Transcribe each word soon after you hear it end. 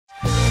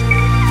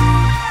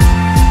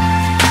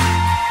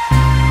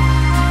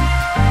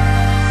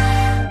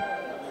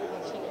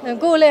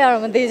ကိုလည်းရ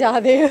တော့မသေးကြ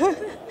သေးဘူး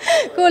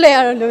ကိုလည်းရ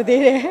တော့လူ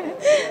သေးတယ်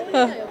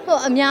ဟု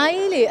တ်အများ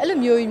ကြီးလေအဲ့လို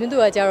မျိုးကြီးမြို့သူ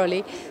ကကြတော့လေ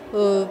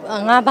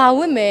ငါဘာဝ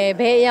တ်မယ်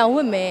ဘယ်အရာဝ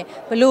တ်မယ်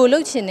ဘလို့လှု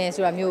ပ်ချင်တယ်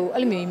ဆိုတာမျိုး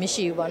အဲ့လိုမျိုးကြီးမ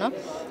ရှိဘူးပေါ့နော်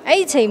အဲ့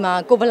ဒီအချိန်မှာ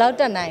ကိုဘလောက်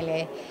တက်နိုင်လဲ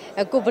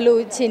ကိုဘလို့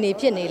ခြေနေ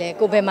ဖြစ်နေလဲ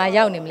ကိုဘယ်မှာ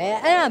ရောက်နေမလဲ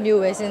အဲ့ဒါ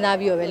မျိုးပဲစဉ်းစား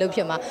ပြီးတော့ပဲလုပ်ဖြ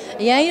စ်မှာ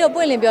အရင်ကြီးတော့ပွ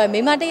င့်လင်းပြောရင်မိ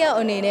မတယောက်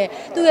အနေနဲ့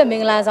သူ့ရဲ့မ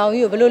င်္ဂလာဆောင်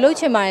ကြီးကိုဘလို့လှုပ်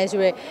ချင်ပါတယ်ဆို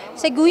တော့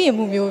စိတ်ကူးရင်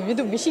မှုမျိုးမြို့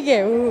သူမရှိ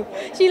ခဲ့ဘူး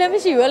ရှိလည်းမ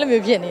ရှိဘူးအဲ့လို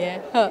မျိုးဖြစ်နေရဲ့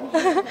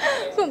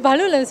ဟုတ်ဘာ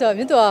လို့လဲဆိုတော့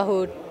မြို့သူ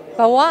က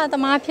ဘဝသ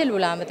မားဖြစ်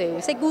လို့လားမသိ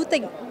ဘူးစိတ်ကူးသိ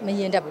မ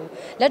ရင်တတ်ဘူး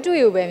လက်တွေ့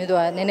ကိုပဲမြို့သူ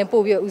ကနည်းနည်း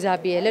ပို့ပြီးဦးစား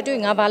ပေးတယ်လက်တွေ့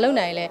ငါဘာလုပ်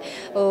နိုင်လဲ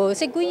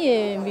စိတ်ကူးရ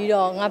င်ပြီး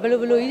တော့ငါဘလို့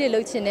ကြီးတွေလု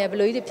ပ်ချင်တယ်ဘ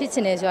လို့ကြီးတွေဖြစ်ချ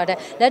င်တယ်ဆိုတာ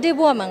လက်တွေ့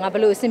ဘဝမှာငါဘ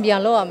လို့အဆင်ပြေအော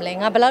င်လုပ်ရမလဲ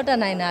ငါဘလောက်တက်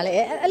နိုင်တာလဲ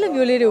အဲ့လို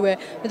မျိုးလေးတွေပဲ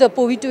မြို့သူ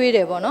ပို့ပြီးတွေးတ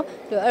ယ်ပေါ့နော်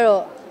အဲ့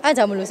တော့အား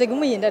ကြောင့်မလို့စိတ်ကူး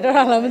မရင်တက်တော့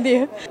တာလားမသိ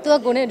ဘူး။ तू က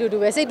ကိုနဲ့အတူတူ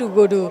ပဲစိတ်တူ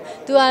ကိုတူ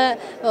तू က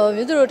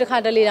မြို့သူတို့တစ်ခါ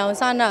တလေတောင်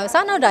စားနော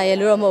က်တာရဲ့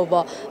လို့တော့မဟုတ်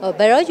ပေါ့။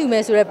ဘယ်တော့ယူမ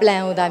ယ်ဆိုတဲ့ plan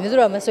ကိုဒါမြို့သူ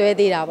တို့မဆွဲ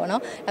သေးတာပေါ့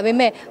နော်။ဒါပေ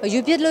မဲ့ယူ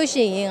ပြစ်လို့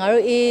ရှိရင်ငါ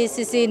တို့အေးစ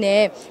စ်စစ်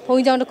နဲ့ဘုန်း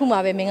ကြီးကျောင်းတစ်ခုမှာ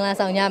ပဲမင်္ဂလာ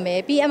ဆောင်ရမယ်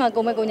။ပြီးအဲ့မှာ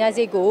ကုန်ကြ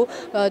စိတ်ကို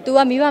तू က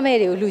မိဘမဲ့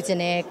တွေကိုလှူချင်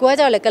တယ်။ကိုက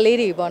ကြောက်လေကလေး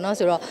တွေပေါ့နော်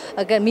ဆိုတော့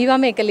မိဘ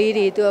မဲ့ကလေး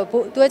တွေ तू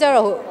ကကြောက်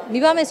တော့မိ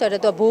ဘမဲ့ဆို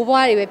တော့ तू ဘိုး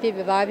ဘွားတွေပဲဖြစ်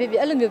ပါဖြစ်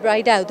အဲ့လိုမျိုး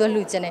brighter ကို तू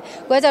လှူချင်တယ်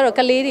။ကိုကကြောက်တော့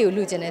ကလေးတွေကို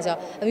လှူချင်တယ်ဆို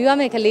တော့မိဘ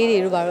မဲ့ကလေးတွေ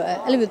တို့ပါတော့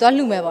အဲ့လိုမျိုး तू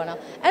လှူမယ်ပေါ့နော်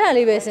အဲ့ဒါ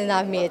လေးပဲစဉ်း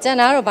စားမိတယ်ကျန်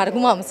တာကတော့ဘာတစ်ခု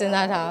မှမစဉ်း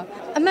စားထား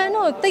အမှန်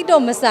တော့တိတ်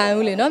တော့မဆန်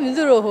ဘူးလေနော်မြို့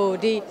သူတို့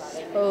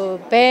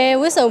ဘယ်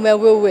ဝစ်စုံပဲ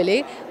ဝစ်လေ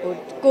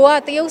ကိုက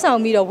တရုပ်ဆောင်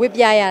ပြီးတော့ဝစ်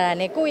ပြရတာ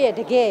နဲ့ကိုယ့်ရဲ့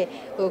တကယ်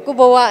ကို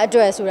ဘဝအ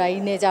တွက်ဆိုတာ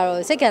ကြီးနဲ့ကြတော့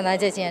စိတ်ခံစား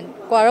ချက်ချင်း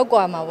ကွာတော့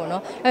ကွာမှာပေါ့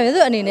နော်အဲ့မြို့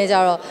သူအနေနဲ့ကြ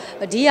တော့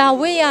ဒီဟာ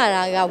ဝစ်ရ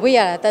တာကဝစ်ရ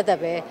တာတတ်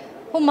ပဲ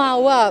ဟိုမှာ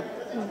က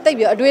တိတ်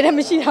ပြီးအတွေ့အကြုံ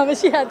မရှိတာ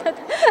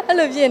အဲ့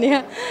လိုဖြစ်နေ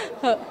တာ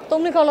ဟုတ်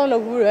3နှစ်ခေါက်လောက်လု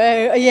ပ်ဘူးရယ်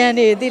အရန်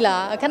နေသိ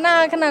လားခဏ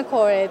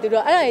ခေါ်တယ်သူ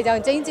တို့အဲ့ဒါအကြော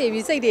င်းကျင်းကြေ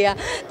ပြီးစိတ်တွေက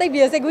တိတ်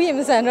ပြီးစိတ်ကူးရင်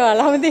မဆန်တော့တာ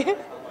လားမသိ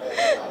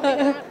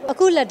အ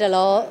ခုလက်တ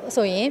လော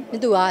ဆိုရင်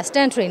မြို့သူက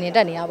stand training တ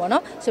က်နေတာပေါ့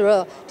နော်ဆို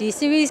တော့ဒီ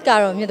series က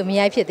တော့မြို့သူမ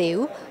ရိုက်ဖြစ်သေး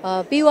ဘူး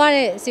ပြီးသွား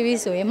တဲ့ series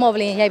ဆိုရင်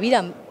modeling ရိုက်ပြီး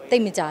တာတိ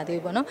တ်မကြသေး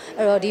ဘူးပေါ့နော်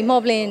အဲ့တော့ဒီ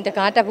modeling တ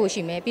ကားတက်ဖို့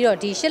ရှိမယ်ပြီးတော့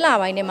ဒီ8လ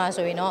ပိုင်းထဲမှာ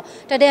ဆိုရင်တော့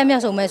တက်တဲ့အမြော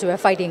က်ဆုံးမဲ့ဆိုရယ်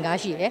fighting ကား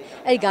ရှိတယ်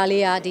အဲ့ဒီကား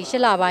လေးကဒီ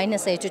8လပိုင်း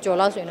20ကျော်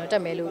လောက်ဆိုရင်တော့တ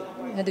က်မယ်လို့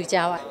မြို့သူ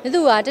ကြားပါမြို့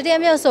သူကတက်တဲ့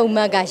အမြောက်ဆုံး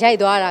မဲ့ကရိုက်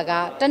သွားတာက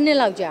တစ်နှစ်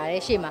လောက်ကြာတ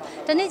ယ်ရှေ့မှာ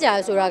တစ်နှစ်ကြာ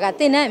ဆိုတာက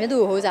တင်တန်းမြို့သူ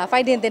ဟိုစား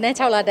fighting တင်တန်း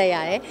6လတက်ရ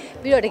တယ်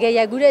ပြီးတော့တကယ်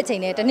ရိုက်ကူးတဲ့အချိ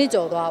န်နဲ့တစ်နှစ်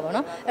ကျော်သွားပါပေါ့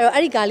နော်အဲ့တော့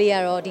အဲ့ဒီကားလေးက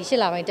တော့ဒီ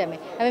8လပိုင်းတက်မယ်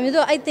ဒါပေမဲ့မြို့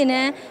သူကအဲ့တင်တ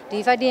န်းဒီ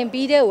fighting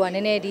ပြီးတဲ့ဟိုကန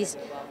ည်းနည်းဒီ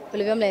ဘယ်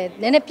လိုပြောမလဲ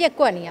နည်းနည်းပြက်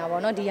ကွက်နေတာ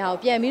ပေါ့နော်ဒီဟာကို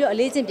ပြန်ပြီးတော့အ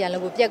လေးချင်းပြန်လု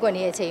ပ်ဖို့ပြက်ကွက်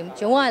နေတဲ့အချိန်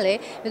ရုံးကလည်း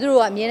မြို့သူတို့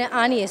ကအမြဲတမ်း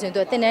အားနေရဆိုရင်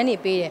သူတင်တန်းနေ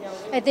ပေးတယ်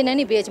အဲတင်တန်း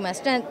နေပေးတဲ့အချိန်မှာ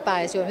stand ပါ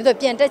တယ်ဆိုတော့မြို့သူ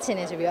ပြန်တက်ချင်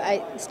တယ်ဆိုပြီးတော့အဲ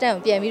stand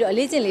ကိုပြန်ပြီးတော့အ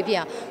လေးချင်းလေးဖြစ်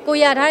အောင်ကို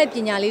ရထားတဲ့ပ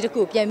ညာလေးတစ်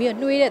ခုပြန်ပြီးတော့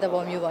နှွေးတဲ့သ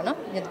ဘောမျိုးပေါ့နော်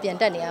ပြန်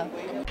တက်နေအောင်